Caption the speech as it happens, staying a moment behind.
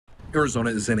Arizona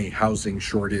is in a housing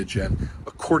shortage and,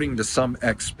 according to some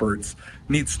experts,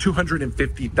 needs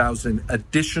 250,000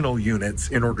 additional units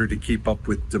in order to keep up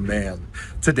with demand.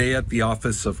 Today at the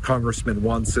office of Congressman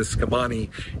Juan Ciscomani,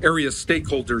 area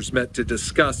stakeholders met to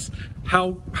discuss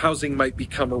how housing might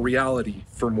become a reality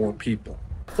for more people.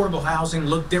 Affordable housing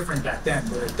looked different back then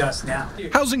than it does now.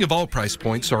 Housing of all price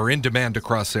points are in demand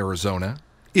across Arizona.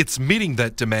 It's meeting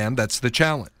that demand that's the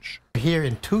challenge. Here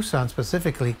in Tucson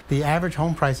specifically, the average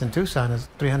home price in Tucson is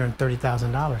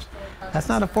 $330,000. That's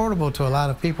not affordable to a lot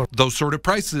of people. Those sort of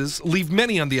prices leave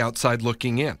many on the outside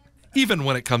looking in, even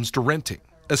when it comes to renting,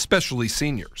 especially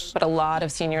seniors. But a lot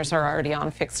of seniors are already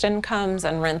on fixed incomes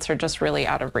and rents are just really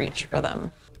out of reach for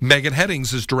them. Megan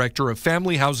Headings is director of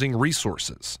Family Housing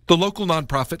Resources. The local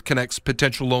nonprofit connects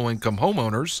potential low-income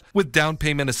homeowners with down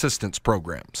payment assistance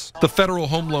programs. The Federal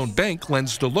Home Loan Bank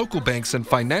lends to local banks and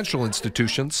financial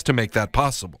institutions to make that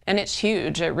possible. And it's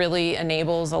huge. It really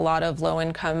enables a lot of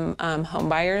low-income home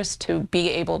buyers to be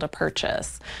able to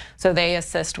purchase. So they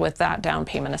assist with that down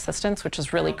payment assistance, which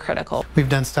is really critical. We've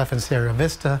done stuff in Sierra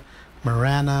Vista,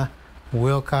 Marana,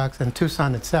 Wilcox, and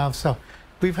Tucson itself. So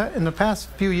in the past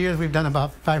few years, we've done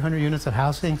about 500 units of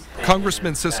housing.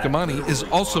 Congressman Ciscomani is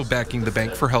also backing the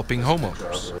bank for helping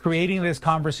homeowners. Creating this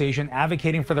conversation,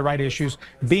 advocating for the right issues,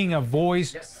 being a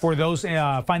voice for those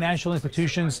financial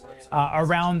institutions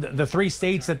around the 3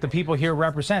 states that the people here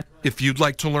represent. If you'd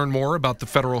like to learn more about the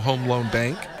Federal Home Loan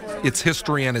Bank, its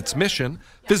history and its mission,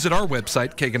 visit our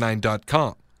website,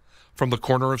 KGUN9.com. From the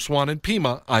corner of Swan and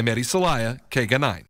Pima, I'm Eddie Celaya, KGUN9.